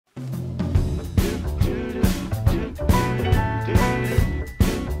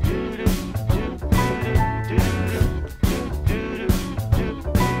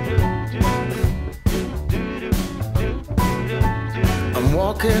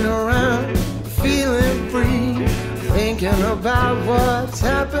running around, feeling free, thinking about what's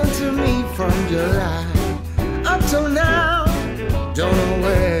happened to me from July up till now. Don't know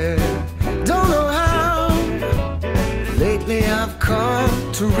where, don't know how. Lately I've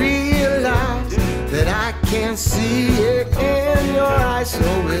come to realize that I can see it in your eyes,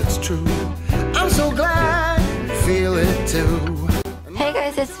 so it's true. I'm so glad you feel it too. Hey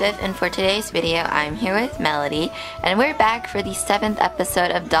guys, it's Viv, and for today's video, I'm here with Melody, and we're back for the 7th episode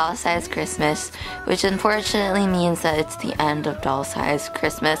of Doll Size Christmas, which unfortunately means that it's the end of Doll Size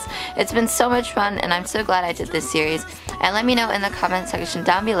Christmas. It's been so much fun, and I'm so glad I did this series, and let me know in the comment section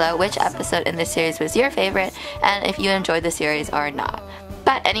down below which episode in this series was your favorite, and if you enjoyed the series or not.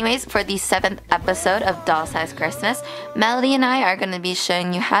 But anyways, for the 7th episode of Doll Size Christmas, Melody and I are going to be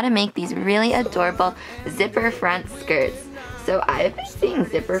showing you how to make these really adorable zipper front skirts. So I've been seeing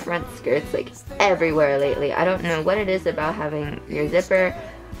zipper front skirts like everywhere lately. I don't know what it is about having your zipper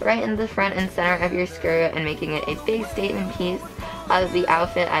right in the front and center of your skirt and making it a big statement piece of the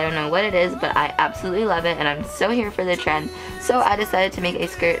outfit. I don't know what it is, but I absolutely love it and I'm so here for the trend. So I decided to make a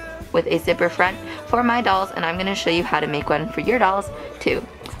skirt with a zipper front for my dolls, and I'm going to show you how to make one for your dolls too.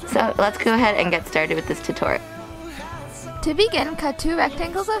 So let's go ahead and get started with this tutorial. To begin, cut 2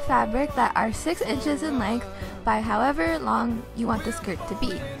 rectangles of fabric that are 6 inches in length by however long you want the skirt to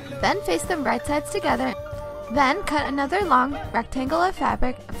be. Then face them right sides together. Then cut another long rectangle of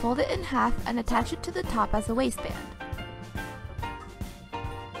fabric, fold it in half, and attach it to the top as a waistband.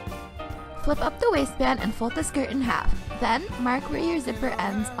 Flip up the waistband and fold the skirt in half. Then mark where your zipper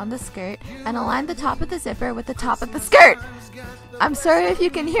ends on the skirt and align the top of the zipper with the top of the skirt. I'm sorry if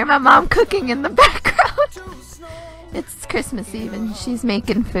you can hear my mom cooking in the background. It's Christmas Eve and she's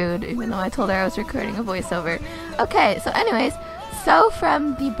making food, even though I told her I was recording a voiceover. Okay, so anyways, sew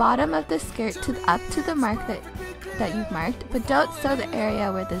from the bottom of the skirt up to the mark that you've marked, but don't sew the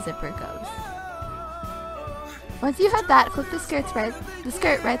area where the zipper goes. Once you have that, flip the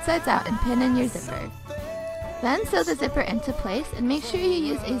skirt right sides out and pin in your zipper. Then sew the zipper into place and make sure you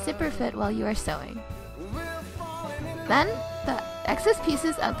use a zipper fit while you are sewing. Then the excess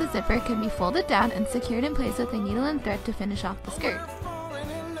pieces of the zipper can be folded down and secured in place with a needle and thread to finish off the skirt.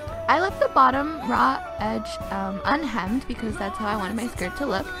 I left the bottom raw edge unhemmed because that's how I wanted my skirt to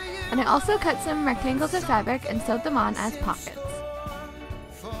look, and I also cut some rectangles of fabric and sewed them on as pockets.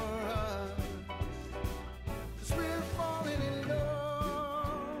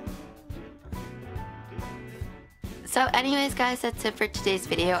 So anyways guys, that's it for today's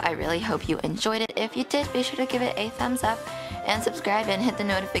video. I really hope you enjoyed it. If you did, be sure to give it a thumbs up and subscribe and hit the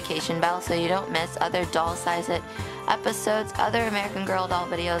notification bell so you don't miss other Doll Size It episodes, other American Girl doll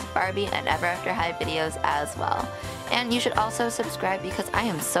videos, Barbie, and Ever After High videos as well. And you should also subscribe because I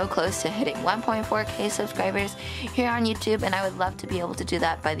am so close to hitting 1.4K subscribers here on YouTube, and I would love to be able to do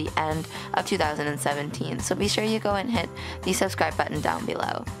that by the end of 2017. So be sure you go and hit the subscribe button down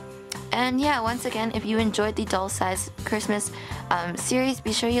below. And yeah, once again, if you enjoyed the Doll Size Christmas series,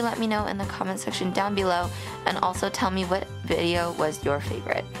 be sure you let me know in the comment section down below, and also tell me what video was your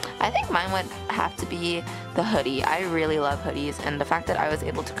favorite. I think mine would have to be the hoodie. I really love hoodies, and the fact that I was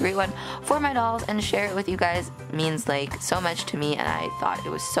able to create one for my dolls and share it with you guys means like so much to me, and I thought it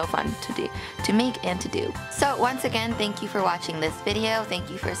was so fun to make and to do. So once again, thank you for watching this video. Thank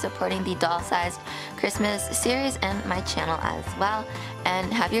you for supporting the Doll Sized Christmas series and my channel as well,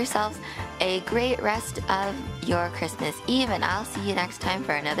 and have yourselves a great rest of your Christmas Eve, and I'll see you next time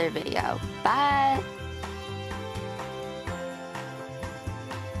for another video. Bye!